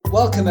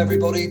Welcome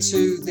everybody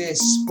to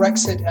this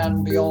Brexit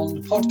and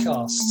Beyond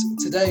podcast.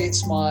 Today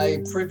it's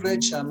my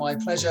privilege and my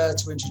pleasure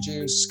to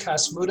introduce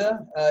Cas Mudde.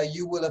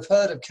 You will have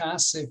heard of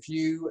Cas if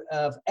you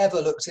have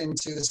ever looked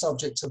into the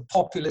subject of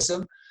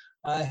populism.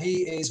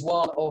 He is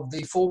one of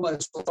the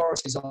foremost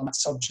authorities on that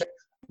subject,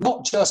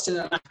 not just in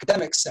an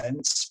academic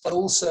sense, but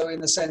also in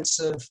the sense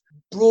of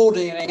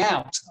broadening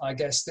out, I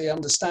guess, the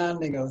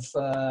understanding of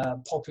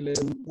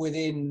populism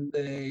within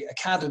the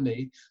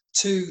academy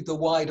to the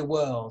wider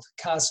world.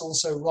 Cas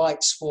also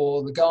writes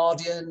for The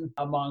Guardian,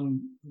 among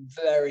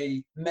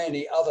very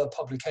many other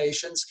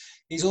publications.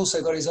 He's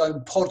also got his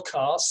own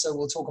podcast, so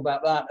we'll talk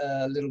about that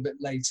a little bit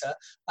later.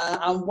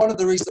 And one of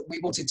the reasons that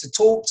we wanted to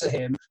talk to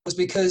him was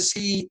because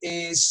he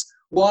is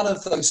one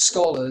of those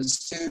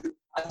scholars who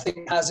I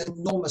think has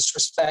enormous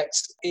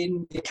respect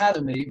in the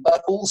academy,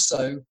 but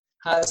also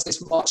has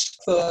this much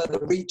further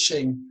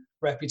reaching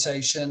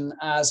reputation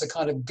as a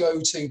kind of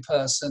go-to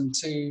person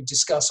to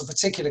discuss a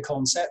particular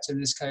concept, in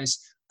this case,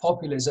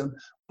 populism,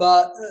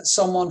 but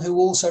someone who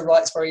also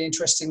writes very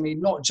interestingly,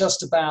 not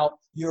just about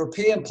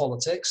European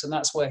politics, and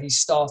that's where he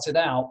started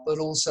out, but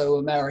also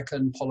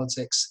American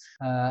politics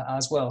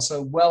as well.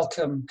 So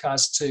welcome,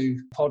 Cas, to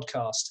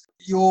podcast.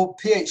 Your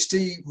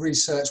PhD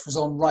research was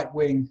on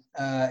right-wing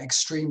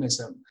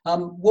extremism.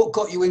 What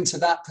got you into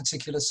that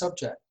particular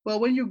subject? Well,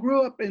 when you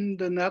grew up in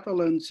the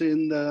Netherlands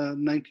in the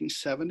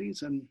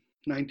 1970s and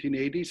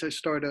 1980s, I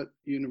started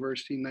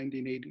university in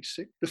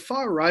 1986. The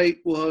far right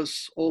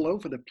was all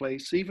over the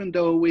place, even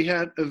though we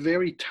had a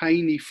very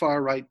tiny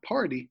far right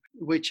party,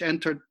 which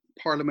entered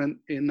Parliament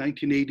in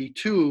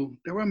 1982,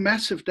 there were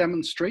massive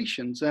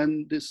demonstrations,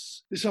 and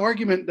this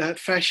argument that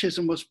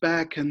fascism was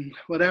back and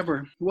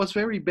whatever was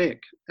very big.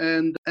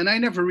 And I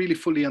never really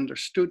fully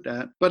understood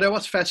that, but I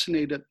was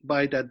fascinated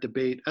by that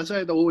debate, as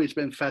I'd always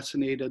been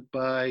fascinated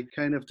by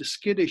kind of the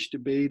skittish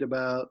debate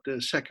about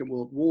the Second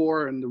World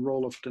War and the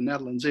role of the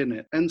Netherlands in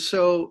it. And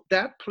so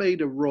that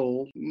played a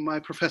role. My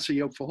professor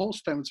Joop van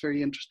Holstein was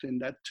very interested in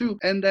that too.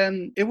 And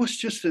then it was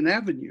just an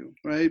avenue,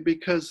 right?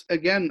 Because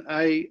again,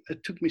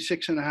 it took me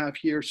 6.5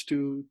 years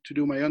to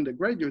do my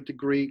undergraduate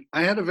degree.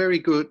 I had a very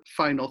good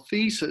final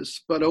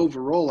thesis, but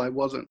overall I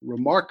wasn't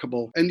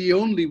remarkable. And the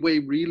only way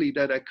really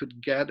that I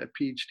could get a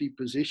PhD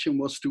position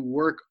was to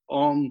work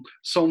on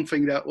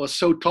something that was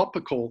so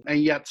topical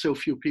and yet so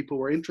few people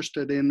were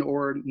interested in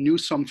or knew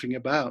something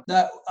about.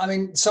 Now, I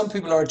mean, some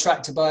people are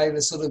attracted by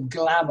the sort of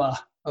glamour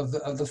of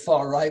the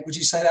far right. Would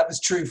you say that was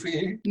true for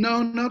you?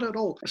 No, not at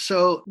all.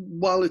 So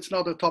while it's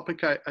not a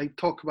topic I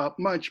talk about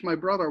much, my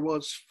brother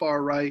was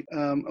far right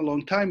a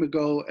long time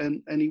ago,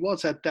 and he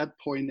was at that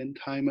point in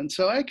time. And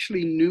so I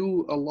actually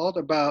knew a lot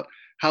about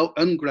how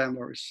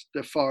unglamorous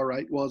the far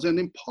right was. And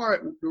in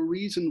part, the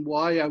reason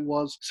why I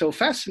was so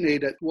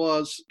fascinated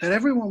was that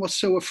everyone was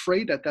so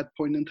afraid at that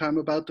point in time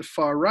about the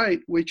far right,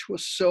 which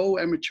was so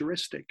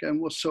amateuristic and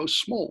was so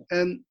small.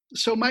 And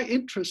so my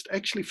interest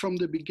actually from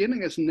the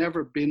beginning has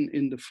never been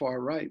in the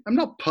far right. I'm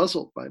not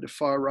puzzled by the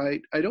far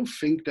right. I don't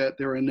think that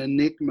they're an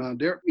enigma.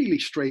 They're really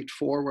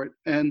straightforward.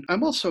 And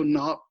I'm also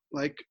not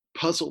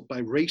puzzled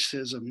by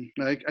racism.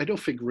 I don't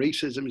think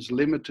racism is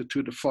limited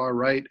to the far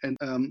right. And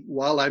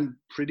while I'm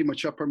pretty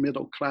much upper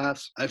middle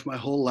class, I've my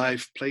whole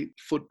life played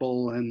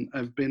football and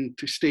I've been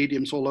to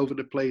stadiums all over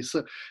the place.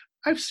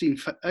 I've seen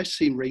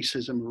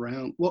racism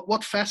around.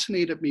 What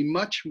fascinated me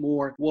much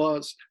more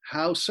was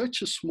how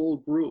such a small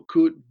group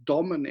could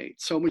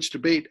dominate so much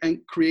debate and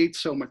create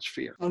so much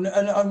fear.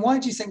 And why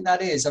do you think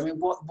that is? I mean,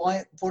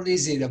 what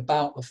is it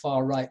about the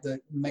far right that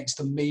makes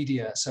the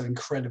media so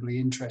incredibly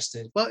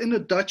interested? Well, in the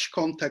Dutch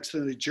context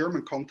and the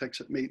German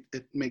context,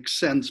 it makes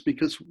sense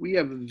because we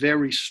have a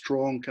very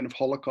strong kind of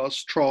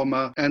Holocaust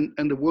trauma, and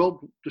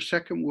the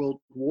Second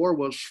World War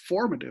was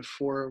formative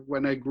for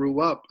when I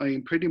grew up. I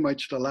mean, pretty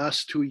much the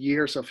last 2 years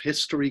of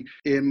history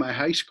in my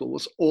high school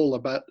was all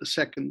about the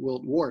Second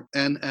World War.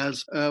 And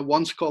as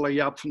one scholar,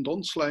 Jaap van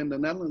Donselaar in the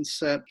Netherlands,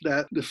 said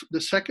that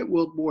the Second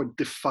World War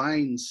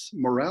defines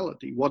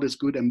morality, what is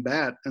good and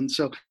bad. And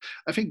so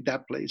I think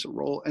that plays a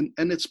role.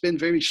 And it's been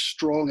very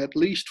strong, at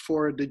least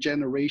for the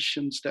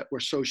generations that were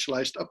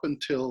socialized up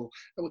until,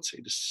 I would say,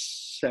 the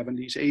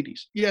 70s,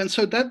 80s. Yeah, and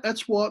so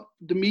that's what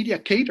the media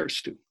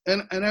caters to.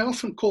 And I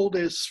often call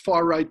this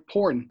far-right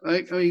porn.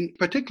 I mean,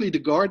 particularly The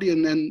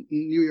Guardian and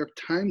New York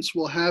Times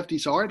will have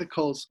these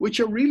articles which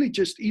are really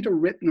just either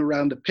written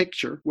around a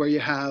picture where you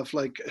have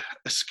like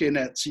a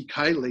skinhead Sieg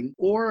Heiling,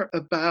 or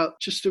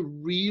about just a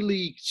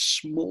really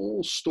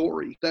small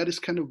story that is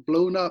kind of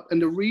blown up.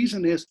 And the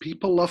reason is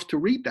people love to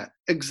read that.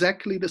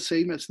 Exactly the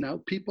same as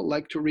now people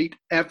like to read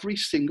every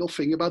single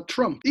thing about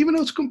Trump, even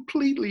though it's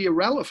completely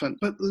irrelevant.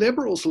 But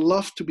liberals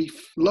love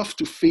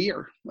to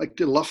fear, like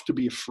they love to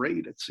be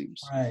afraid, it seems.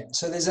 Right.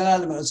 So there's an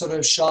element of sort of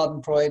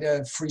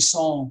Schadenfreude,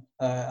 frisson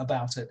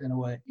about it in a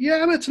way.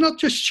 Yeah, but it's not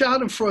just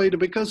Schadenfreude,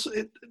 because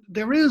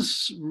there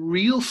is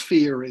real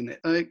fear in it.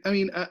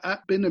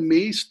 I've been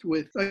amazed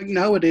with,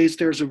 nowadays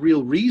there's a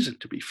real reason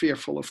to be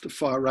fearful of the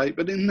far right,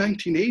 but in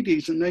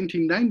 1980s and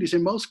 1990s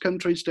in most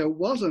countries there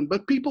wasn't,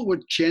 but people were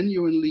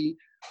genuinely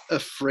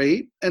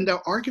afraid, and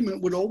their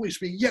argument would always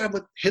be, yeah,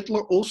 but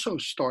Hitler also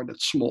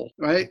started small,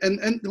 right?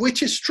 And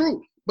which is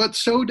true, but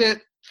so did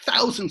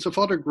thousands of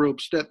other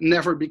groups that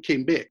never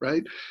became big,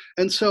 right?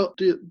 And so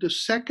the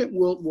Second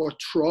World War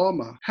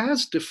trauma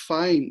has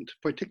defined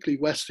particularly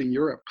Western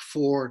Europe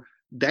for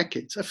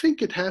decades. I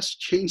think it has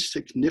changed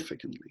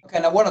significantly. Okay,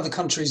 now one of the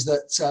countries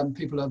that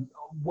people are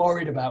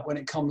worried about when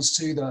it comes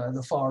to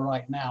the far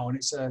right now, and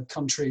it's a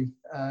country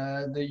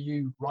that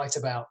you write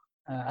about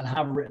and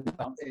have written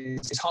about,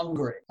 is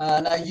Hungary.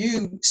 Now,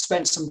 you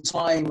spent some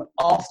time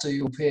after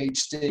your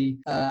PhD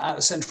at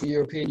the Central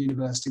European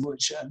University,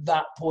 which at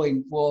that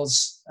point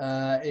was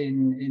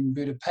in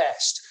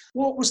Budapest.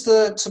 What was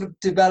the sort of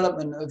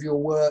development of your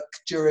work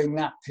during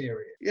that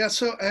period? Yeah,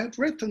 so I had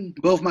written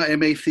both my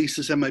MA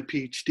thesis and my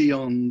PhD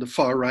on the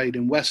far right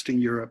in Western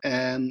Europe,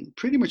 and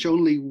pretty much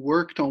only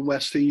worked on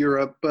Western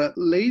Europe. But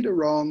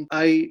later on,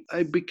 I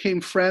became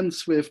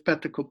friends with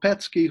Petr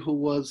Kopecký, who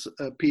was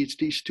a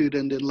PhD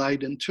student in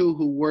Leiden too,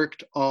 who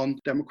worked on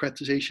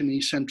democratization in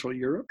East Central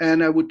Europe.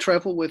 And I would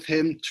travel with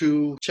him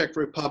to Czech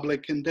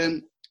Republic, and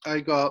then I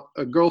got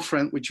a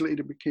girlfriend, which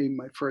later became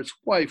my first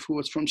wife, who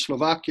was from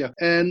Slovakia.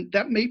 And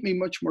that made me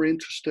much more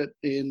interested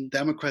in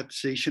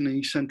democratization in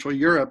East Central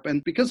Europe.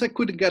 And because I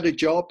couldn't get a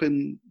job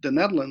in the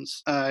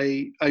Netherlands,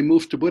 I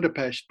moved to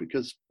Budapest,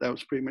 because that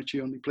was pretty much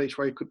the only place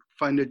where I could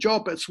find a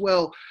job as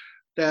well,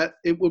 that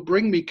it would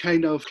bring me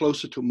kind of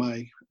closer to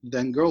my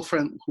then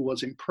girlfriend, who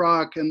was in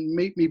Prague, and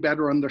made me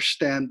better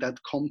understand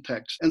that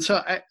context. And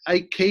so I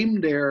came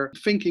there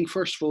thinking,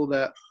 first of all,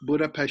 that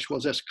Budapest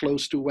was as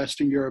close to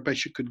Western Europe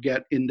as you could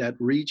get in that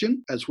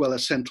region, as well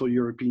as Central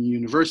European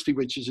University,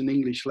 which is an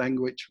English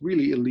language,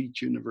 really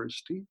elite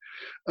university,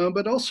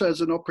 but also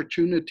as an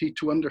opportunity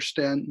to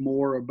understand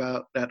more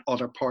about that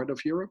other part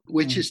of Europe,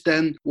 which is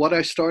then what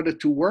I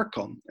started to work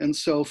on. And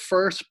so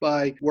first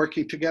by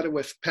working together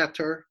with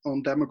Petr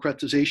on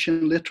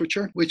democratization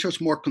literature, which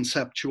was more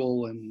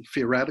conceptual and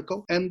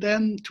theoretical, and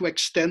then to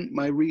extend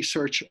my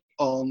research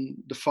on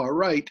the far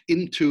right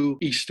into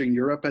Eastern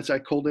Europe, as I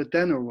called it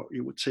then, or what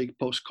you would say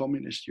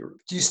post-communist Europe.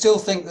 Do you still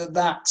think that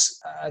that's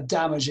a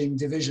damaging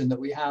division that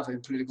we have in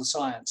political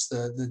science,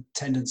 the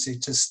tendency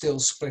to still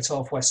split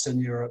off Western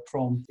Europe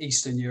from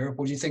Eastern Europe,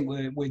 or do you think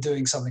we're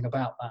doing something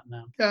about that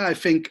now? Yeah,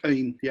 I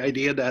mean, the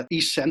idea that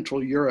East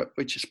Central Europe,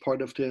 which is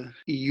part of the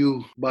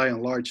EU by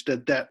and large,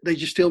 that they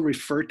just still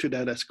refer to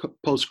that as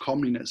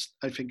post-communist,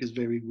 I think is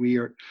very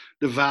weird.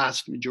 The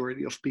vast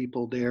majority of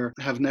people there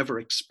have never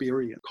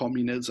experienced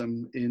communism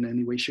in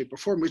any way, shape, or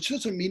form, which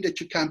doesn't mean that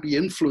you can't be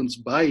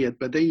influenced by it,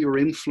 but then you're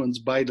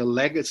influenced by the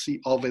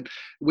legacy of it,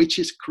 which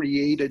is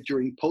created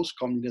during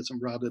post-communism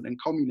rather than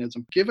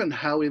communism. Given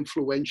how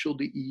influential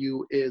the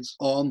EU is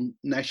on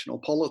national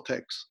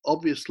politics,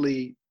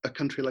 obviously a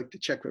country like the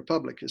Czech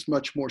Republic is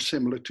much more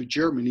similar to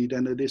Germany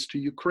than it is to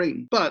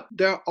Ukraine. But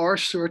there are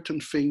certain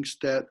things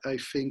that I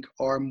think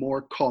are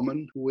more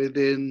common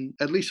within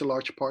at least a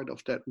large part of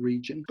that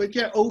region. But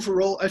yeah,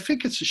 overall, I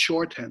think it's a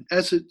shorthand,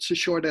 as it's a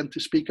shorthand to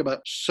speak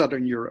about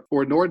Southern Europe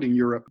or Northern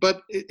Europe.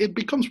 But it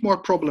becomes more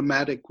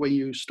problematic when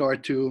you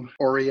start to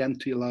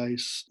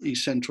orientalize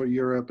East Central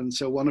Europe. And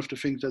so one of the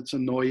things that's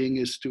annoying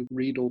is to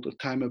read all the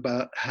time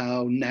about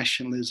how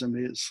nationalism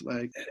is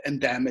like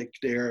endemic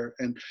there,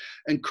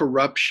 and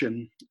corruption,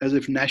 as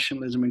if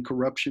nationalism and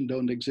corruption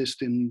don't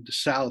exist in the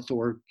South,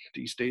 or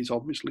these days,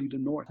 obviously, the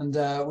North. And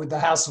with the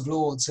House of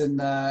Lords in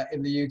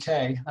the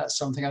UK, that's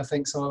something I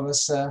think some of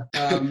us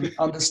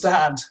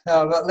understand.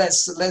 But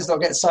let's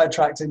not get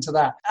sidetracked into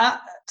that.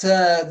 At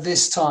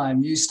this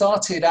time, you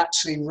started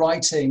actually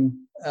writing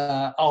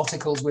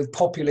articles with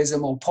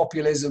populism or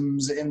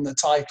populisms in the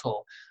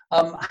title.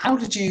 How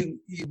did you,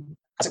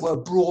 as it were,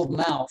 broaden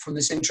out from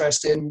this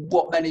interest in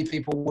what many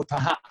people would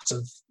perhaps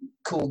have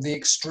called the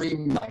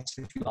extreme right,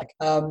 if you like,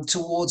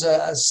 towards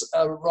a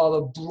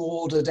rather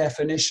broader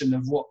definition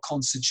of what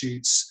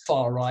constitutes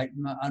far right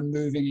and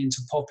moving into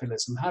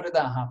populism? How did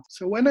that happen?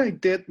 So when I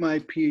did my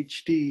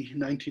PhD,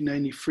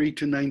 1993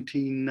 to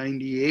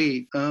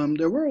 1998,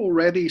 there were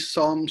already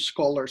some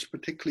scholars,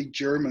 particularly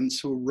Germans,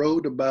 who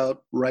wrote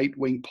about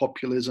right-wing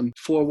populism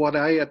for what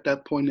I, at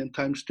that point in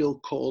time, still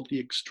called the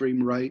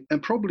extreme right.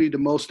 And probably the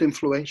most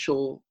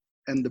influential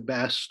and the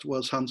best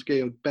was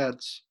Hans-Georg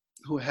Betz,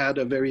 who had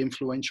a very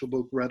influential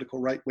book,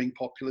 Radical Right-Wing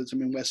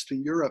Populism in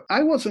Western Europe.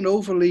 I wasn't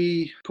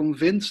overly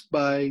convinced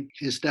by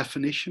his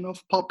definition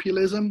of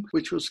populism,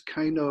 which was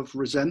kind of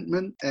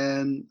resentment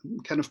and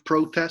kind of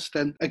protest,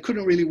 and I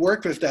couldn't really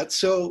work with that.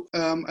 So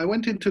I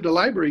went into the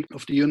library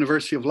of the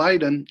University of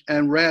Leiden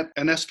and read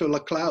Ernesto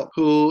Laclau,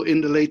 who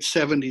in the late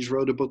 70s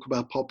wrote a book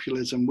about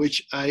populism,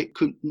 which I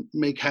couldn't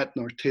make head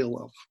nor tail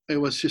of. It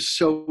was just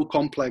so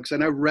complex,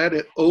 and I read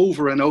it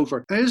over and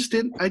over. I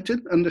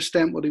didn't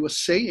understand what he was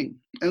saying.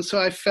 And so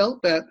I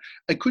felt that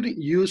I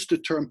couldn't use the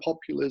term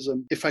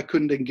populism if I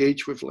couldn't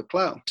engage with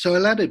Laclau. So I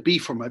let it be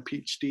for my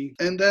PhD.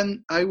 And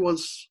then I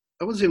was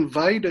I was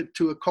invited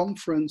to a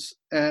conference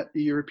at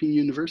the European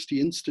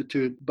University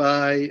Institute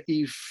by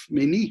Yves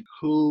Meny,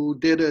 who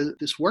did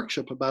this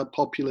workshop about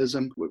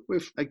populism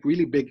with like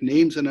really big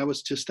names, and I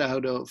was just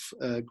out of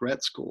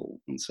grad school,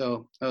 and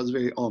so I was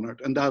very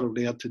honored.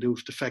 Undoubtedly had to do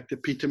with the fact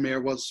that Peter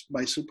Mayer was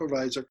my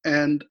supervisor,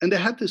 and they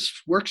had this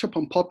workshop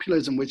on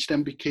populism, which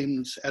then became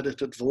this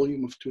edited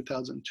volume of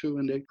 2002,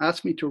 and they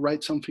asked me to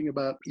write something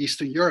about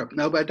Eastern Europe.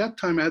 Now, by that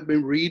time, I had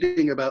been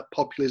reading about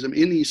populism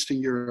in Eastern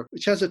Europe,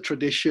 which has a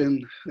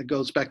tradition that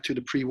goes back to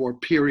the pre-war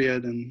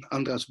period, and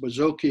Andras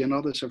Borzocki and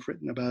others have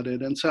written about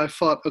it. And so I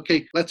thought,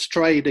 okay, let's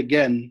try it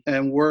again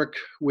and work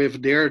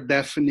with their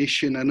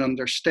definition and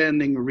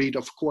understanding, read,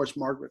 of course,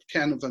 Margaret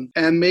Canavan,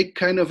 and make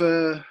kind of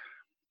a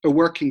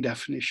working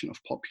definition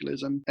of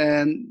populism.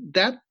 And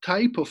that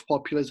type of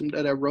populism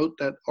that I wrote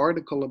that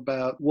article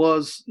about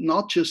was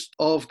not just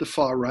of the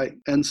far right.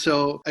 And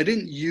so I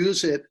didn't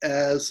use it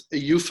as a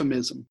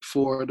euphemism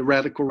for the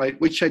radical right,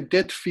 which I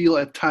did feel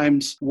at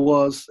times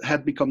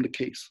had become the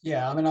case.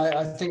 Yeah, I mean,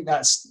 I think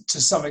that's to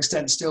some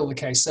extent still the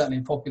case, certainly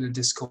in popular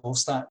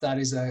discourse. That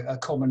is a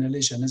common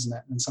illusion, isn't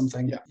it? And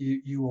something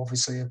you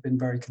obviously have been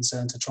very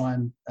concerned to try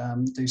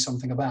and do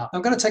something about.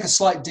 I'm going to take a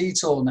slight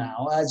detour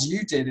now, as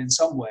you did in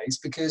some ways,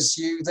 because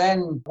you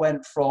then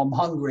went from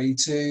Hungary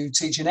to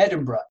teach in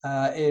Edinburgh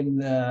in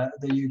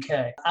the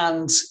UK.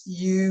 And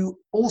you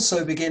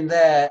also begin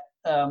there,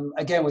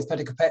 again with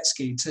Peter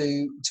Kopecky,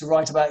 to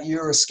write about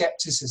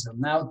Euroscepticism.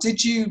 Now,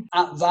 did you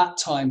at that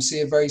time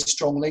see a very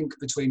strong link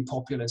between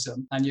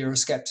populism and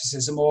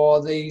Euroscepticism, or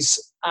are these,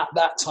 at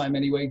that time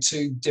anyway,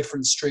 two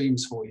different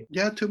streams for you?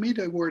 Yeah, to me,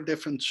 they were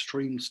different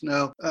streams.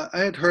 Now, I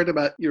had heard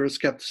about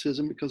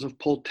Euroscepticism because of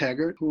Paul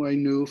Taggart, who I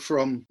knew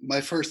from my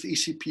first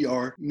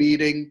ECPR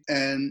meeting,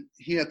 and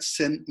he had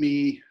sent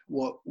me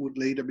what would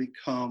later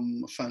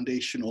become a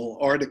foundational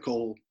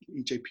article,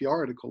 EJP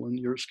article on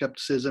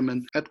Euroscepticism,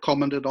 and had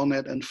commented on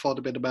it and thought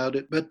a bit about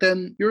it. But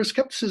then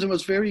Euroscepticism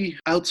was very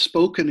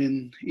outspoken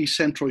in East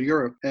Central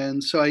Europe.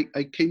 And so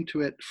I came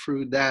to it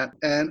through that.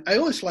 And I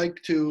always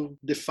like to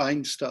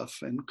define stuff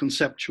and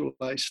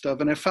conceptualize stuff.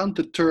 And I found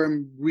the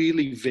term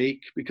really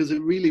vague because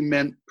it really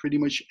meant pretty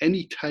much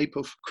any type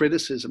of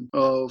criticism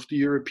of the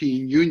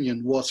European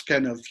Union was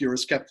kind of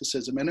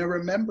Euroscepticism. And I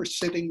remember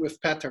sitting with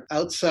Peter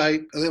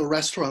outside a little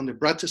restaurant in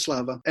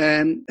Bratislava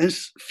and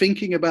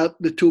thinking about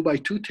the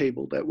 2x2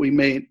 table that we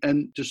made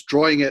and just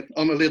drawing it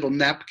on a little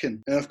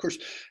napkin. And of course,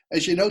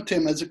 as you know,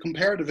 Tim, as a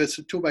comparativist,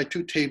 a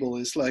 2x2 table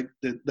is like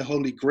the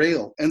holy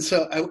grail. And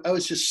so I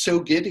was just so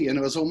giddy, and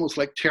I was almost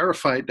like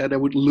terrified that I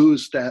would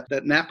lose that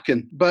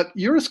napkin. But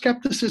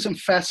Euroscepticism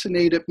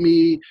fascinated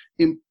me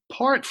in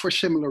part for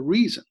similar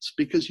reasons,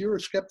 because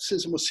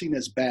Euroscepticism was seen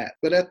as bad.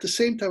 But at the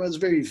same time, it was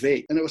very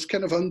vague, and it was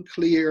kind of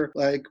unclear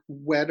like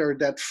whether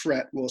that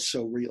threat was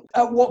so real.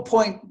 At what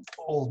point,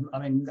 or I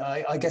mean,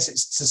 I guess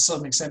it's to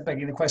some extent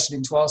begging the question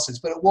into ourselves,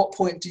 but at what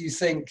point do you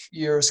think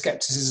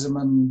Euroscepticism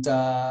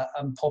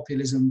and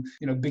populism,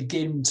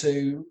 begin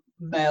to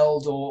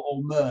meld or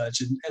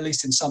merge, and at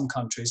least in some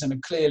countries?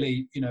 And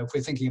clearly, if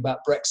we're thinking about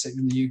Brexit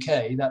in the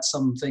UK, that's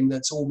something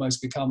that's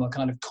almost become a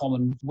kind of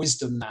common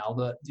wisdom now,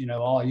 that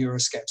our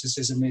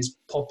Euroscepticism is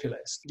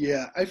populist.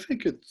 Yeah, I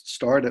think it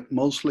started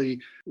mostly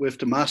with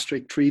the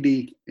Maastricht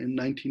Treaty in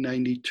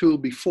 1992.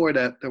 Before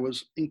that, there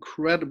was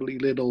incredibly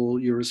little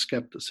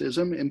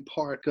Euroscepticism, in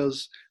part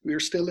because we were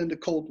still in the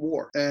Cold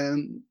War,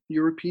 and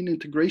European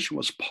integration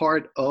was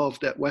part of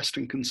that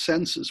Western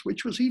consensus,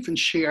 which was even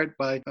shared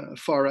by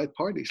far-right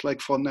parties like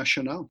Front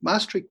National.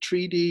 Maastricht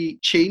Treaty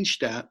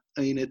changed that.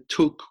 I mean, it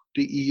took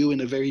the EU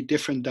in a very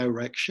different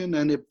direction,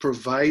 and it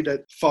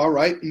provided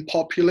far-right and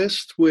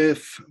populist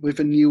with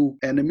a new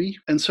enemy.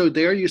 And so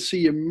there you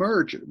see a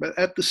merger. But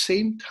at the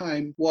same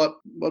time, what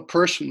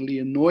personally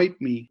annoyed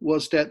me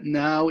was that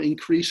now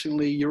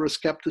increasingly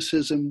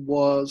Euroscepticism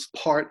was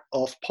part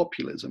of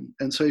populism.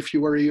 And so if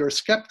you were a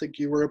Eurosceptic,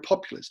 you were a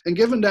populist. And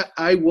given that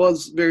I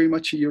was very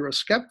much a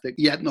Eurosceptic,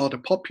 yet not a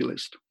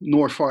populist,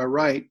 nor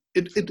far-right,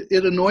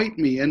 it annoyed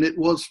me, and it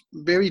was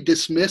very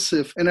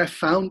dismissive. And I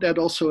found that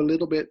also a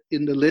little bit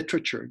in the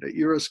literature, that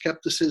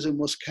Euroscepticism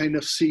was kind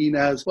of seen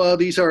as, well,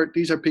 these are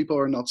people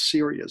who are not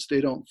serious. They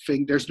don't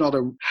think, there's not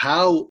a,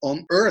 how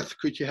on earth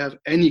could you have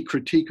any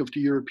critique of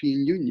the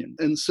European Union?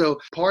 And so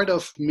part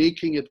of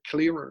making it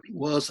clearer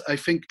was, I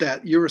think,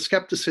 that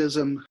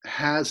Euroscepticism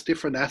has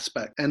different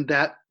aspects, and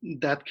that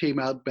came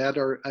out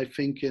better, I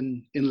think,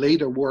 in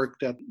later work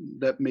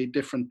that made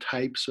different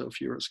types of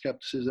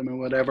Euroscepticism and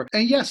whatever.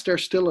 And yes,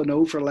 there's still an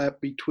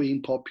overlap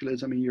between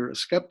populism and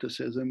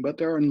Euroscepticism, but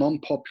there are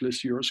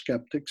non-populist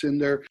Eurosceptics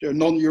and there are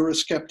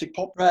non-Eurosceptic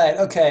populists. Right,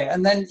 okay.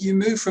 And then you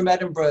move from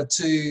Edinburgh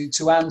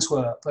to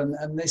Antwerp,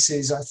 and this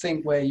is, I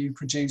think, where you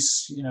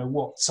produce,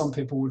 what some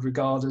people would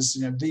regard as,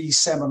 the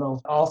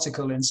seminal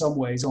article in some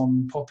ways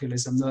on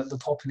populism, the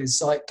populist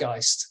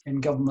zeitgeist in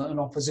government and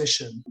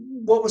opposition.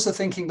 What was the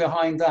thinking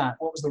behind that?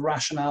 What was the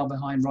rationale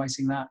behind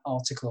writing that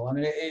article? I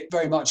mean, it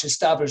very much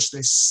established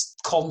this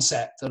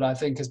concept that I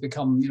think has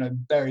become,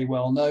 very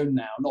well known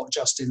now, not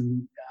just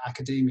in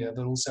academia,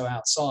 but also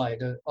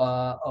outside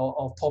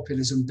of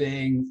populism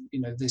being,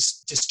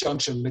 this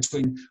disjunction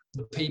between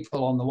the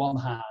people on the one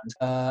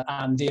hand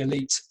and the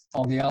elite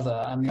on the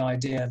other, and the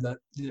idea that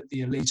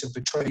the elite have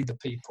betrayed the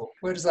people.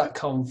 Where does that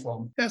come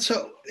from? Yeah,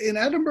 so in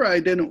Edinburgh, I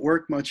didn't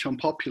work much on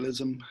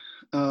populism.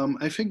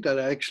 I think that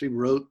I actually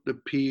wrote the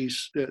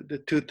piece,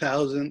 the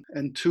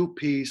 2002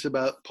 piece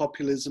about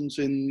populisms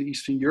in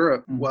Eastern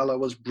Europe while I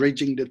was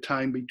bridging the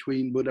time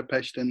between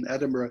Budapest and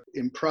Edinburgh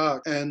in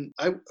Prague. And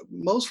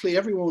mostly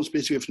everyone was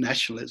busy with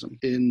nationalism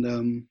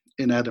in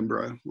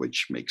Edinburgh,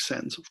 which makes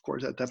sense, of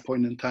course, at that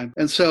point in time.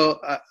 And so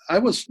I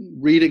was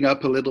reading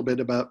up a little bit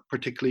about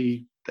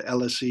particularly the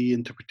LSE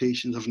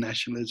interpretations of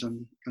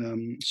nationalism,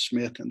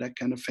 Smith and that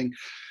kind of thing.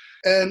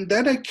 And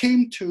then I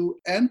came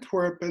to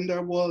Antwerp, and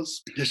there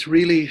was this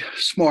really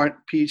smart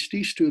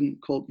PhD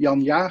student called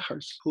Jan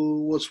Jagers,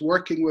 who was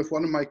working with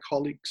one of my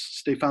colleagues,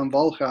 Stefan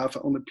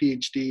Walraven, on a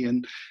PhD.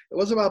 And it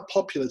was about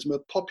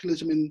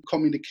populism in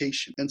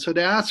communication. And so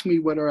they asked me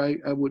whether I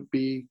would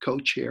be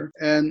co-chair.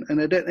 And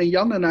I did. And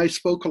Jan and I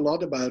spoke a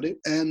lot about it.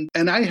 And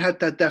I had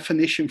that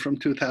definition from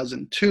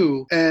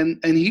 2002. And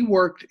he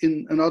worked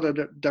in another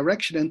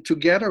direction. And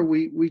together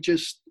we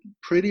just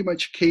pretty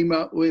much came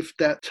up with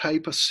that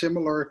type of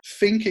similar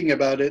thinking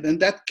about it, and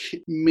that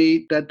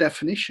made that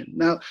definition.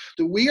 Now,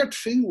 the weird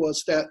thing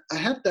was that I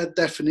had that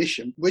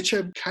definition, which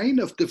I kind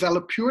of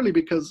developed purely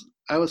because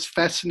I was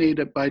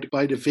fascinated by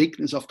the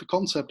vagueness of the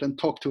concept and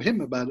talked to him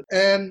about it.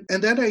 And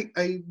then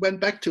I went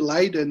back to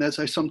Leiden, as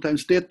I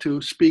sometimes did, to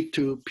speak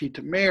to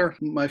Peter Mayer,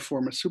 my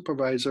former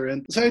supervisor.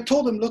 And so I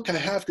told him, look, I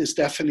have this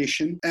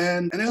definition.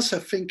 And I also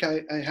think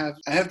I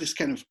have this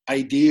kind of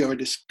idea or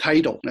this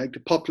title, like the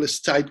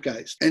populist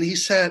zeitgeist. And he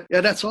said, yeah,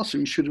 that's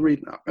awesome. You should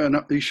write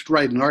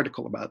an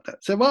article about that.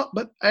 I said, well,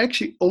 but I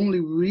actually only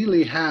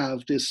really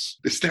have this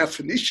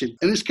definition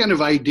and this kind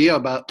of idea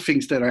about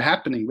things that are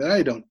happening, but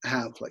I don't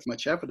have like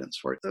much evidence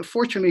for it.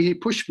 Fortunately, he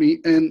pushed me,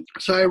 and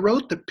so I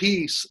wrote the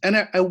piece, and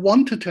I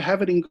wanted to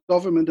have it in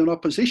Government and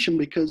Opposition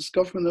because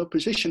Government and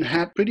Opposition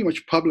had pretty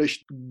much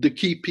published the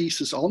key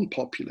pieces on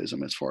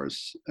populism as far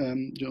as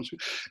Jones.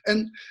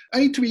 And I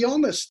mean, to be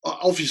honest,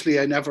 obviously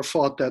I never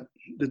thought that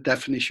the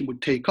definition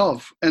would take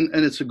off, and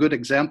it's a good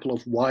example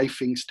of why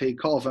things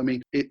take off. I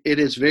mean, it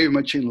is very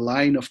much in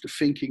line of the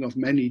thinking of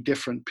many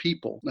different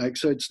people. Like,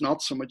 so it's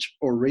not so much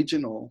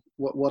original.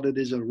 What it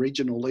is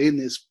original in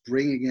is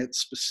bringing it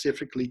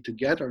specifically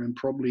together and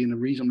probably in a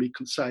reasonably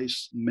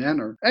concise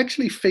manner. I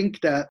actually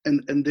think that,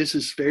 and this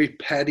is very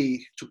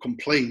petty to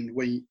complain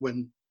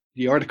when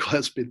the article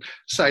has been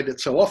cited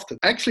so often.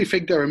 I actually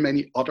think there are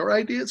many other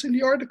ideas in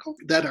the article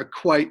that are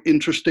quite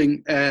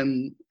interesting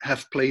and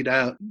have played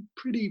out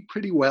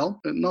pretty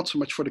well. Not so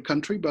much for the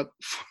country, but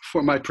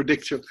for my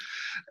prediction,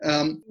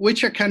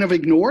 which are kind of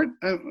ignored.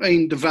 I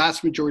mean, the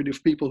vast majority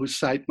of people who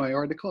cite my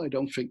article, I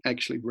don't think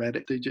actually read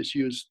it. They just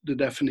use the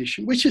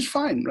definition, which is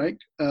fine, right?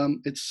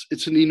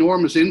 It's an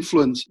enormous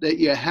influence that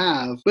you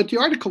have. But the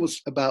article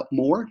was about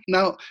more.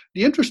 Now,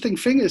 the interesting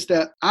thing is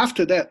that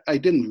after that, I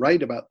didn't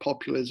write about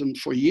populism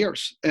for years.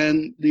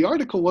 And the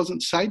article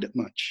wasn't cited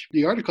much.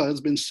 The article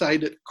has been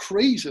cited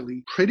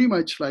crazily, pretty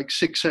much like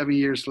 6-7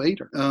 years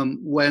later,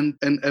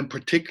 and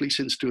particularly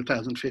since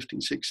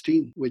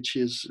 2015-16, which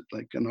is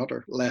like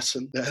another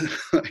lesson that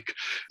like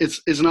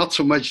it's not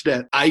so much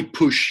that I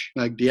push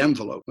like the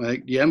envelope.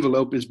 Like the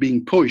envelope is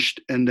being pushed,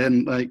 and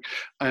then like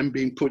I'm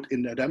being put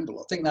in that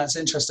envelope. I think that's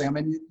interesting. I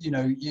mean,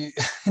 you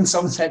in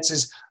some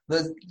senses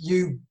that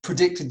you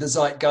predicted the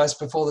zeitgeist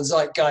before the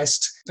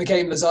zeitgeist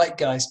became the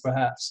zeitgeist,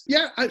 perhaps.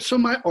 Yeah, so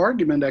my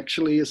argument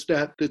actually is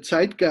that the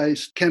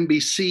zeitgeist can be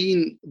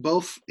seen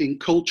both in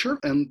culture,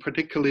 and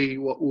particularly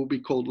what will be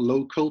called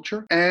low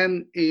culture,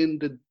 and in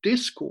the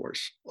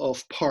discourse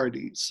of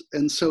parties.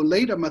 And so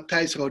later,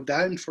 Matthijs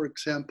Roduin, for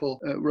example,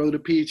 wrote a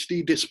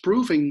PhD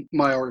disproving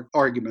my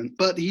argument,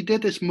 but he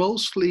did this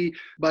mostly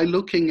by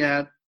looking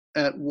at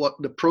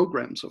what the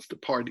programs of the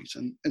parties.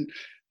 And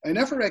I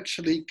never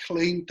actually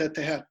claimed that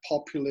they had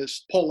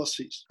populist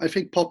policies. I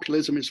think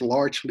populism is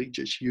largely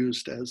just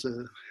used as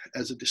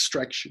a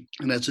distraction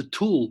and as a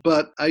tool.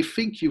 But I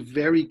think you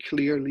very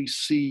clearly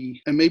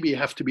see, and maybe you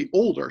have to be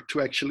older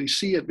to actually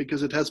see it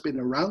because it has been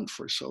around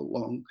for so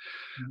long,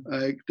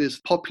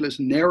 this populist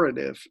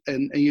narrative,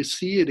 and you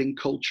see it in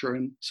culture.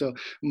 And so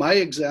my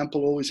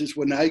example always is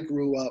when I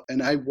grew up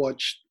and I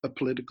watched a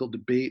political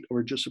debate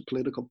or just a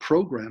political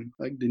program,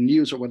 like the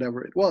news or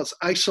whatever it was,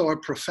 I saw a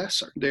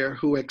professor there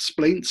who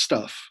explained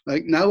stuff.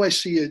 Like now I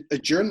see a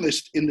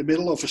journalist in the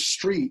middle of a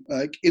street,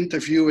 like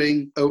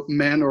interviewing a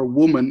man or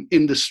woman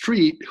in the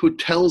street who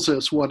tells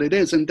us what it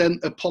is. And then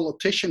a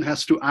politician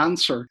has to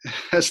answer,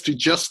 has to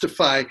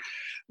justify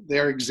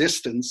their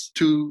existence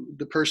to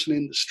the person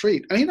in the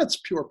street. I mean, that's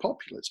pure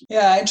populism.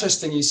 Yeah,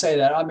 interesting you say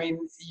that. I mean,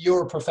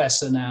 you're a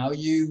professor now.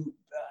 You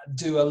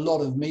do a lot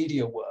of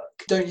media work.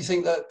 Don't you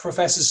think that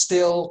professors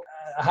still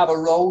have a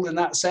role in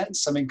that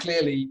sense? I mean,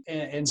 clearly,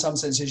 in some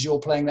senses, you're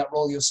playing that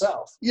role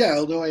yourself. Yeah,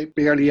 although I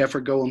barely ever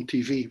go on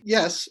TV.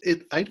 Yes,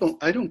 I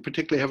don't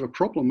particularly have a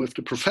problem with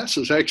the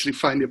professors. I actually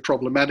find it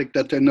problematic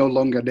that they're no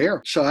longer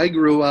there. So I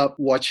grew up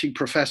watching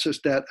professors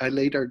that I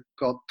later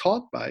got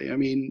taught by. I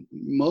mean,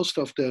 most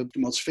of the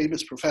most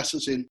famous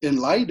professors in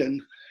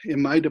Leiden, in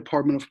my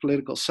department of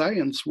political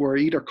science, were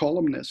either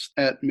columnists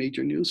at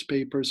major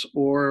newspapers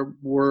or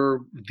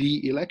were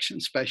the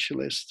election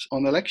specialists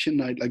on election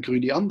night, like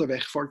Rudy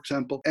Anderweg, for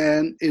example.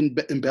 And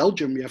in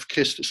Belgium, we have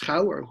Christus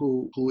Schouwer,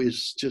 who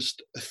is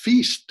just a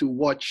feast to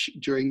watch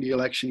during the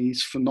election.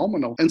 He's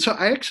phenomenal. And so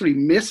I actually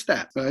miss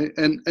that, right?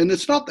 And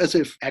it's not as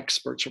if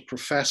experts or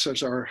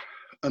professors are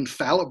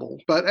infallible,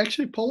 but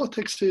actually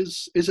politics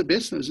is a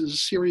business, is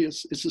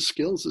a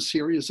skill, is a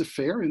serious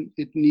affair, and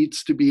it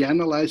needs to be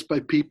analyzed by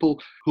people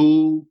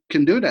who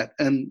can do that.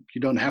 And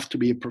you don't have to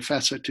be a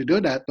professor to do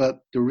that,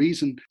 but the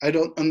reason I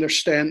don't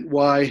understand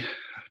why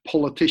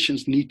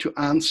politicians need to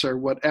answer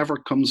whatever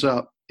comes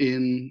up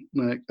in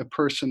like a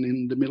person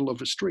in the middle of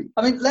a street.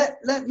 I mean,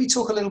 let me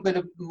talk a little bit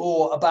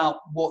more about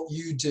what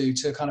you do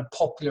to kind of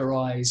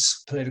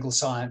popularize political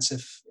science,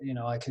 if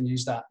I can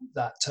use that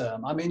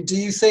term. I mean, do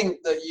you think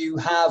that you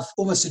have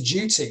almost a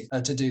duty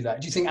to do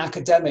that? Do you think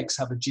academics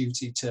have a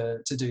duty to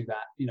do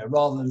that?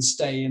 Rather than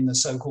stay in the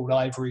so-called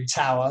ivory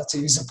tower, to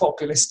use a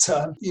populist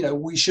term,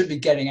 we should be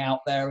getting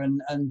out there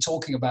and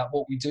talking about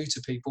what we do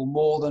to people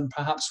more than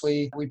perhaps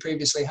we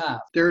previously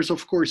have. There's,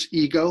 of course,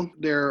 ego.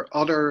 There are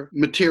other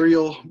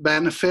material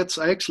benefits.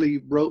 I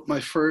actually wrote my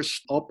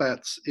first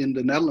op-eds in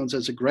the Netherlands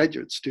as a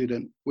graduate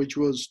student, which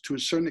was to a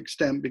certain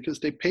extent because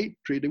they paid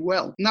pretty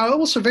well. Now, I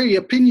was very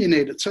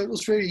opinionated, so it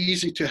was very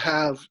easy to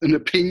have an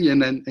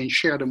opinion and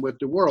share them with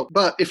the world.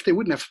 But if they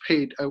wouldn't have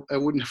paid, I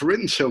wouldn't have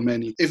written so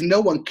many. If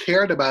no one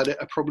cared about it,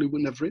 I probably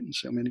wouldn't have written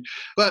so many.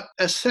 But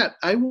as said,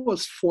 I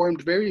was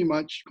formed very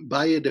much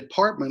by a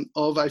department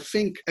of, I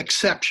think,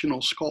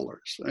 exceptional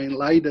scholars. In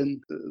Leiden,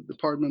 the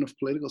Department of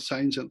Political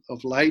Science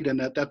of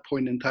Leiden at that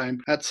point in time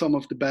had some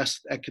of the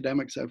best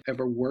academics I've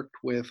ever worked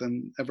with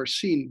and ever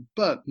seen,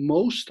 but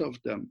most of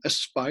them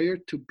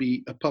aspired to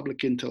be a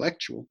public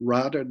intellectual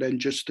rather than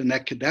just an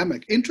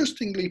academic.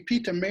 Interestingly,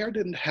 Peter Mayer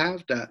didn't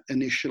have that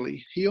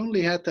initially. He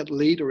only had that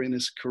later in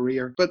his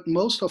career, but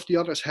most of the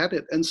others had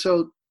it. And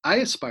so I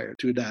aspire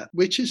to that,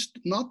 which is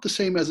not the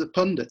same as a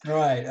pundit.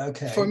 Right,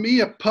 okay. For me,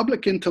 a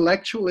public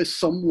intellectual is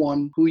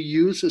someone who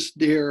uses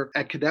their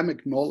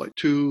academic knowledge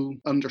to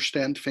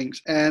understand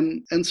things.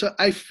 And so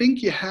I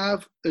think you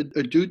have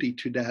a duty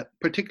to that,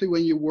 particularly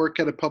when you work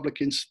at a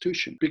public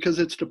institution, because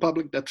it's the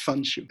public that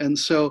funds you. And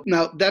so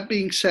now, that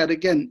being said,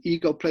 again,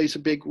 ego plays a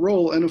big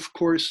role. And of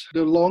course,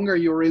 the longer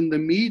you're in the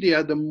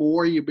media, the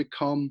more you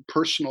become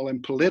personal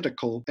and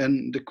political.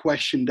 And the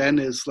question then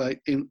is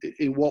like, in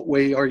what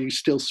way are you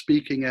still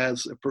speaking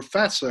as a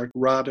professor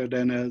rather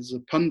than as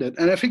a pundit?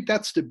 And I think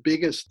that's the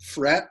biggest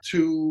threat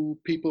to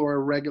people who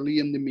are regularly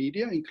in the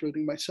media,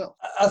 including myself.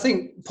 I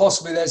think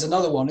possibly there's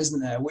another one, isn't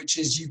there, which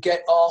is you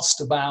get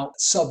asked about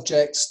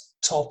subjects,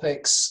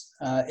 topics,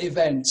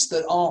 events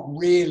that aren't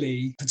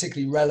really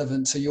particularly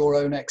relevant to your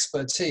own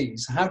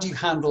expertise. How do you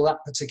handle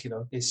that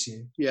particular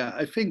issue? Yeah,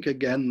 I think,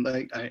 again,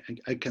 like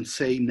I can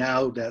say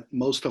now that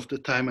most of the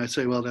time I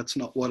say, well, that's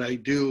not what I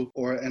do.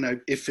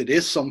 If it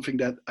is something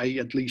that I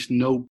at least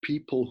know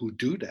people who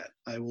do that,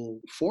 I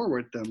will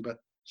forward them. But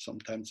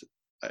sometimes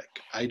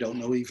I don't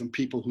know even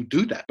people who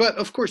do that. But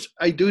of course,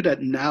 I do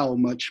that now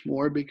much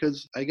more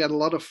because I get a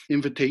lot of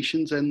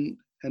invitations and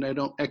I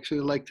don't actually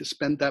like to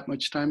spend that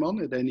much time on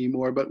it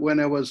anymore. But when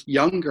I was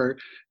younger,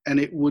 and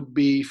it would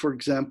be, for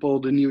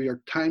example, the New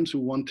York Times who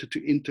wanted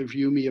to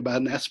interview me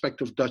about an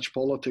aspect of Dutch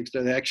politics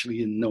that I actually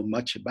didn't know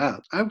much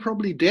about, I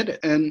probably did it.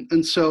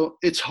 And so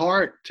it's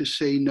hard to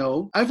say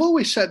no. I've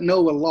always said no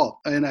a lot,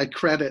 and I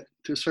credit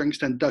to a certain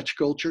extent Dutch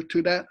culture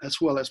to that,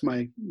 as well as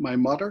my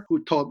mother,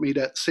 who taught me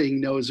that saying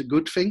no is a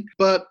good thing.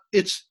 But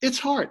it's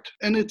hard,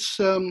 and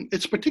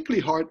it's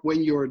particularly hard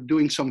when you're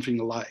doing something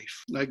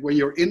live, like when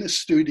you're in a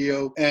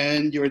studio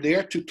and you're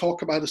there to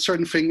talk about a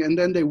certain thing, and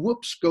then they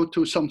go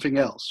to something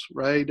else,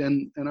 right?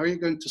 And are you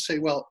going to say,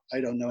 well, I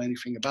don't know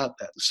anything about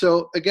that?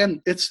 So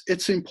again,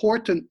 it's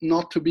important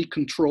not to be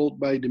controlled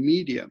by the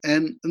media,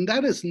 and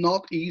that is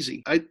not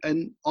easy.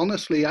 And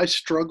honestly, I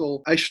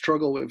struggle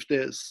with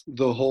this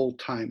the whole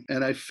time.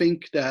 And I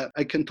think that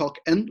I can talk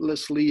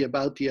endlessly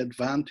about the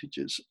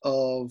advantages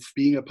of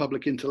being a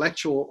public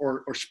intellectual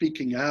or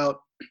speaking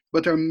out,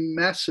 but there are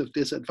massive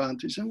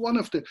disadvantages. And one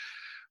of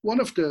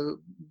the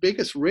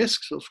biggest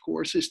risks, of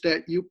course, is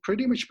that you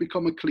pretty much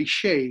become a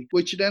cliche,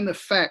 which then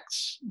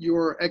affects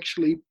your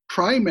actually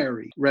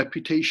primary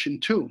reputation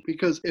too.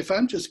 Because if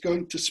I'm just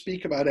going to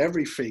speak about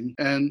everything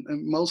and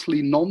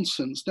mostly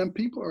nonsense, then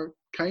people are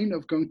kind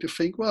of going to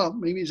think, well,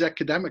 maybe his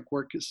academic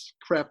work is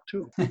crap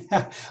too.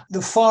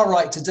 The Far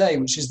Right Today,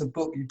 which is the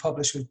book you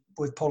published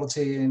with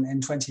Polity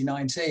in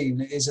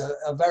 2019, is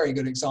a very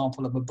good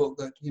example of a book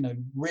that,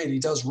 really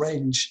does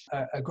range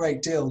a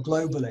great deal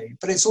globally.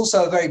 But it's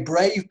also a very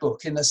brave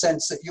book in the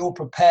sense that you're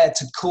prepared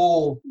to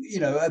call,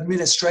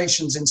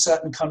 administrations in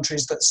certain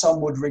countries that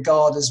some would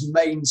regard as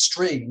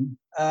mainstream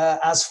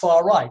as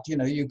far right.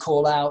 You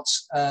call out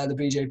the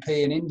BJP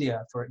in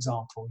India, for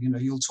example.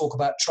 You'll talk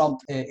about Trump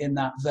in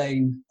that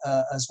vein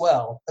as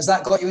well. Has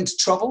that got you into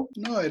trouble?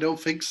 No, I don't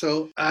think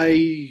so.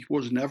 I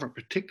was never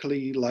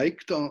particularly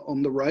liked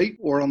on the right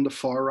or on the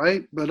far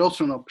right, but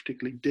also not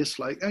particularly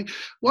disliked.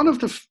 One of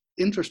the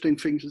interesting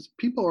things is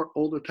people are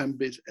all the time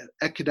busy,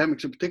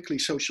 academics and particularly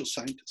social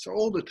scientists are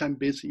all the time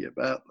busy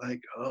about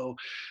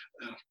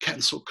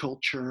cancel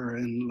culture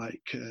and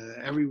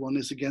everyone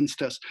is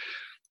against us.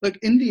 Look,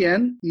 in the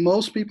end,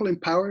 most people in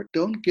power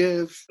don't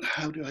give,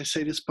 how do I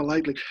say this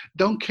politely,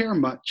 don't care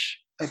much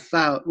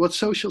about what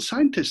social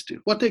scientists do.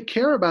 What they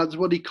care about is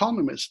what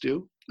economists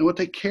do. And what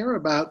they care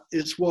about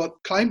is what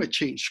climate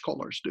change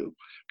scholars do,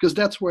 because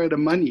that's where the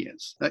money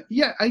is.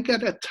 I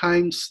get at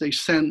times they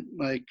send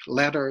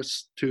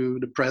letters to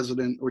the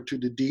president or to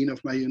the dean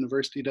of my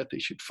university that they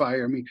should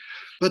fire me,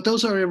 but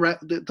those are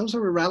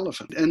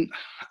irrelevant. And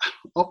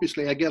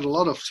obviously, I get a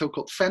lot of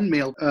so-called fan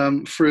mail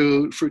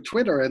through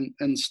Twitter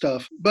and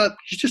stuff, but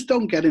you just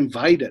don't get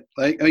invited.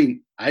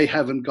 I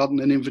haven't gotten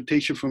an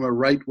invitation from a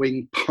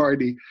right-wing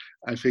party,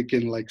 I think,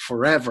 in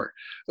forever.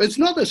 It's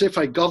not as if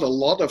I got a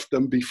lot of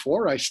them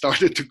before I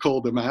started to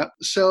call them out.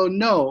 So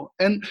no.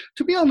 And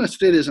to be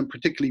honest, it isn't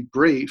particularly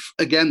brave,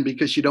 again,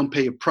 because you don't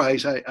pay a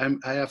price. I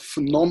have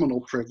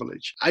phenomenal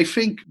privilege. I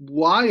think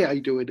why I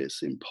do it is,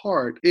 in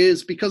part,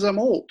 is because I'm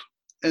old.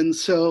 And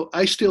so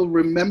I still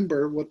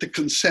remember what the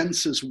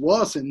consensus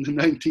was in the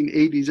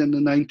 1980s and the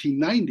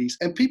 1990s.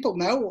 And people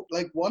now,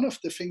 one of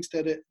the things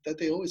that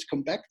they always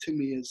come back to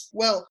me is,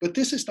 well, but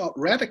this is not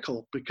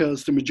radical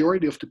because the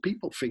majority of the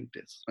people think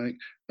this, right?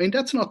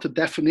 That's not the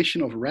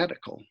definition of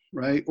radical,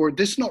 right? Or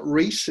this is not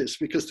racist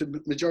because the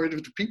majority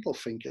of the people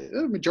think it.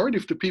 The majority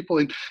of the people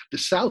in the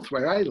South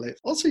where I live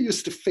also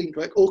used to think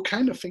all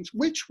kind of things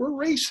which were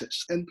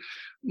racist. And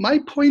my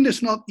point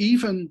is not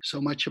even so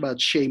much about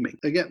shaming.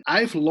 Again,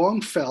 I've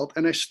long felt,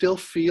 and I still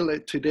feel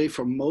it today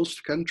for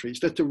most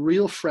countries, that the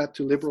real threat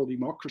to liberal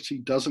democracy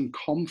doesn't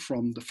come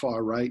from the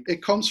far right.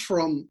 It comes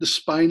from the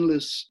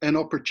spineless and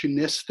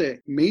opportunistic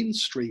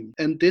mainstream.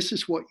 And this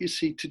is what you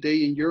see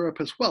today in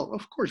Europe as well.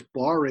 Of course,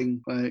 barring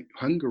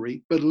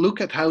Hungary, but look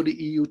at how the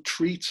EU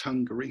treats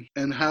Hungary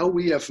and how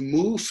we have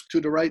moved to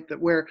the right, that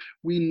where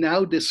we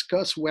now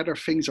discuss whether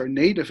things are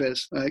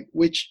nativist,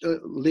 which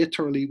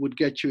literally would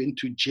get you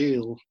into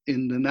jail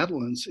in the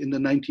Netherlands in the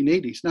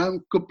 1980s. Now,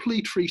 I'm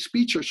complete free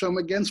speecher, so I'm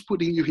against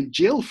putting you in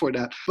jail for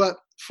that. But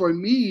for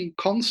me,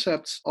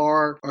 concepts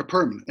are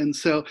permanent. And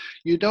so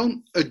you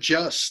don't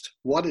adjust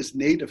what is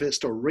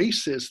nativist or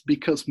racist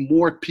because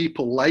more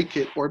people like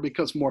it or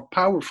because more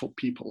powerful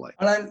people like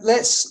it. And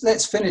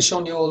let's finish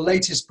on your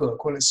latest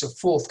book. Well, it's a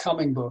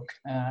forthcoming book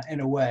in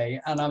a way.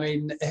 And I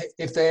mean,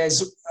 if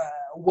there's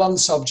one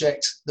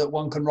subject that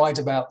one can write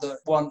about that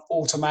one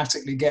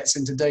automatically gets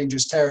into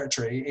dangerous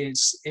territory,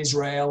 it's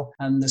Israel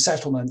and the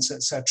settlements,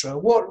 etc.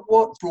 What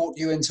brought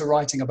you into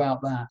writing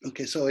about that?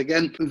 Okay, so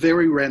again,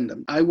 very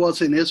random. I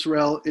was in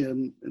Israel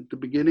at the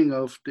beginning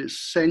of this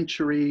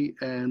century,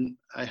 and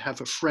I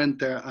have a friend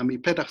there, Ami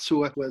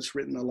Pedersur, who has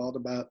written a lot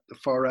about the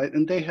far right,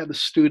 and they had a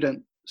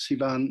student,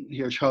 Sivan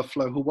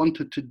Hirsch-Höfler, who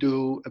wanted to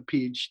do a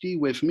PhD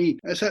with me.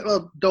 I said,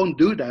 well, don't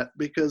do that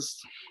because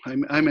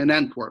I'm in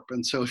Antwerp.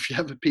 And so if you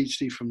have a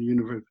PhD from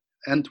University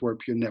Antwerp,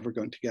 you're never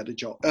going to get a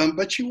job.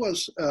 But she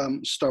was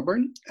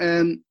stubborn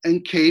and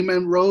came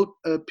and wrote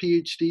a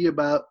PhD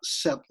about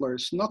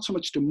settlers, not so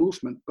much the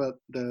movement, but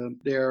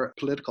their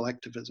political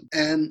activism.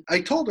 And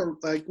I told her,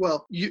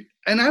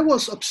 and I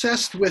was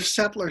obsessed with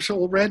settlers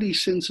already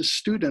since a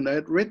student. I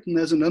had written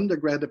as an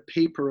undergrad a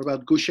paper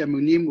about Gush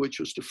Emunim,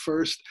 which was the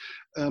first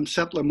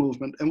settler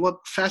movement. And what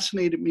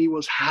fascinated me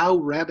was how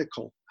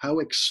radical, how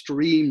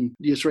extreme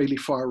the Israeli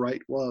far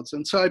right was.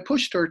 And so I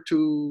pushed her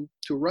to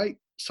write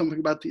something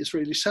about the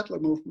Israeli settler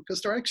movement because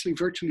there are actually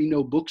virtually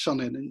no books on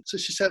it. And so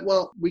she said,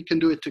 well, we can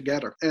do it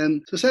together.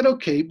 And so I said,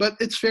 okay, but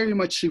it's very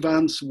much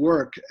Sivan's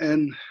work.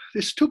 And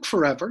this took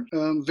forever.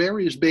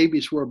 Various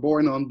babies were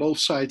born on both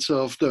sides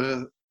of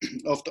the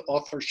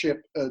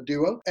authorship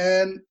duo.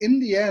 And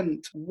in the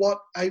end, what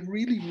I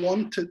really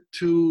wanted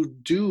to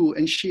do,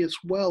 and she as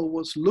well,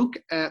 was look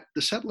at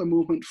the settler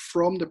movement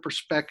from the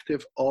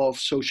perspective of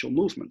social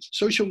movements.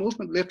 Social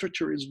movement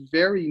literature is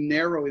very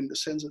narrow in the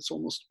sense it's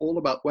almost all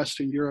about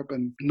Western Europe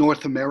and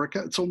North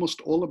America. It's almost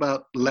all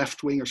about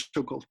left-wing or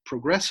so-called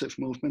progressive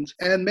movements.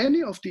 And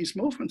many of these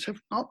movements have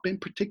not been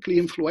particularly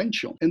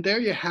influential. And there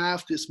you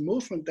have this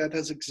movement that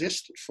has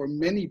existed for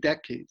many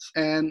decades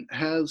and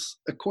has,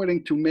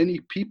 according to many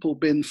people,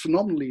 been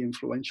phenomenally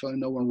influential, and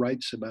no one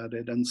writes about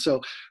it. And so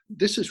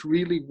this is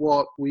really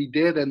what we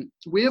did. And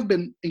we have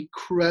been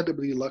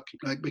incredibly lucky,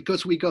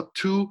 because we got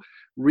two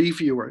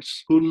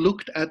reviewers who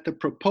looked at the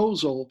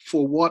proposal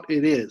for what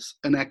it is,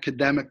 an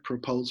academic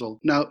proposal.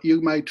 Now,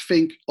 you might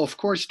think, of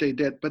course they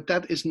did, but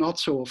that is not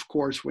so, of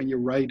course, when you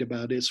write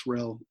about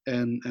Israel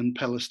and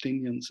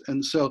Palestinians.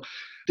 And so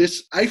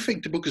I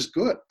think the book is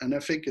good, and I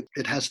think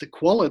it has the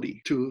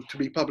quality to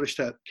be published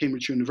at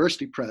Cambridge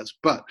University Press.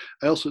 But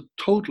I also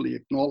totally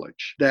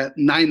acknowledge that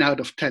 9 out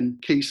of 10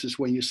 cases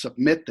when you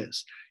submit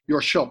this,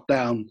 you're shot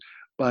down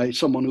by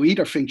someone who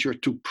either thinks you're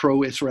too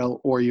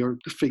pro-Israel or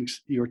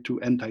thinks you're too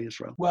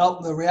anti-Israel.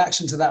 Well, the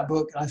reaction to that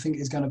book, I think,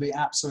 is going to be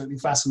absolutely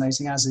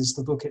fascinating, as is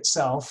the book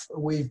itself.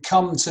 We've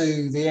come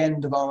to the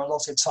end of our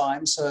allotted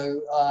time,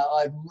 so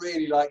I'd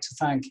really like to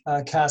thank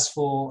Cas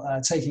for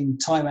taking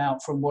time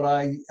out from what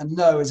I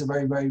know is a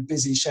very, very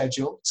busy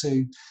schedule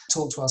to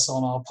talk to us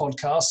on our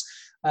podcast.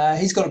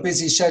 He's got a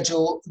busy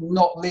schedule,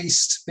 not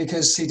least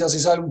because he does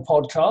his own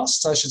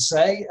podcast, I should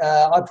say.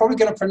 I'm probably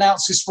going to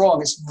pronounce this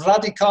wrong. It's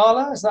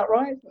Radicala, is that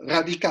right?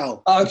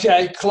 Radical.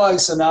 Okay,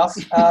 close enough.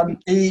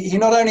 He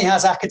not only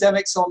has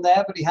academics on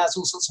there, but he has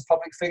all sorts of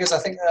public figures. I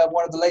think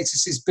one of the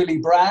latest is Billy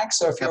Bragg.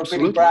 So if you're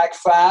Absolutely. a Billy Bragg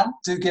fan,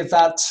 do give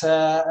that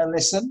a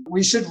listen.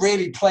 We should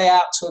really play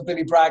out to a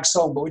Billy Bragg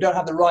song, but we don't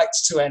have the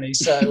rights to any.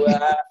 So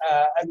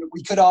and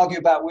we could argue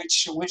about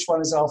which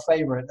one is our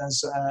favourite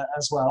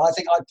as well. I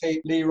think I'd pick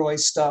Leroy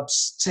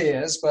Stubbs'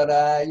 Tears, but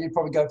you'd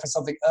probably go for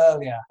something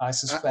earlier, I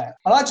suspect.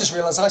 And I just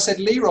realised I said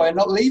Leroy and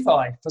not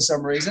Levi for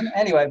some reason.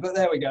 Anyway, but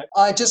there we go.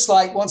 I'd just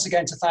like once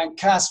again to thank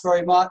Cas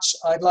very much.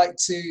 I'd like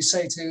to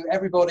say to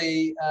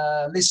everybody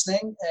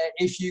listening,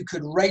 if you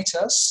could rate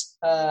us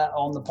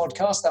on the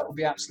podcast, that would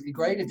be absolutely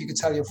great. If you could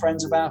tell your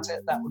friends about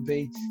it, that would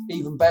be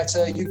even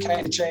better. UK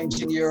and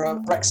Changing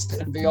Europe,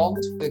 Brexit and Beyond,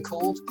 they're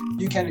called.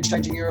 UK and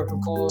Changing Europe, of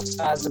course,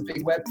 has a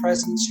big web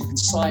presence. You can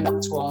sign up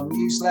to our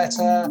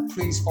newsletter.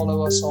 Please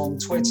follow us on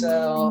Twitter,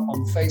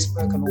 on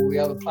Facebook, and all the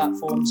other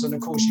platforms. And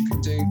of course, you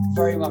can do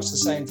very much the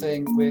same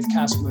thing with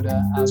Cas Mudde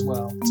as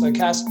well. So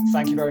Cas,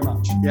 thank you very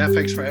much. Yeah,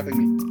 thanks for having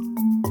me.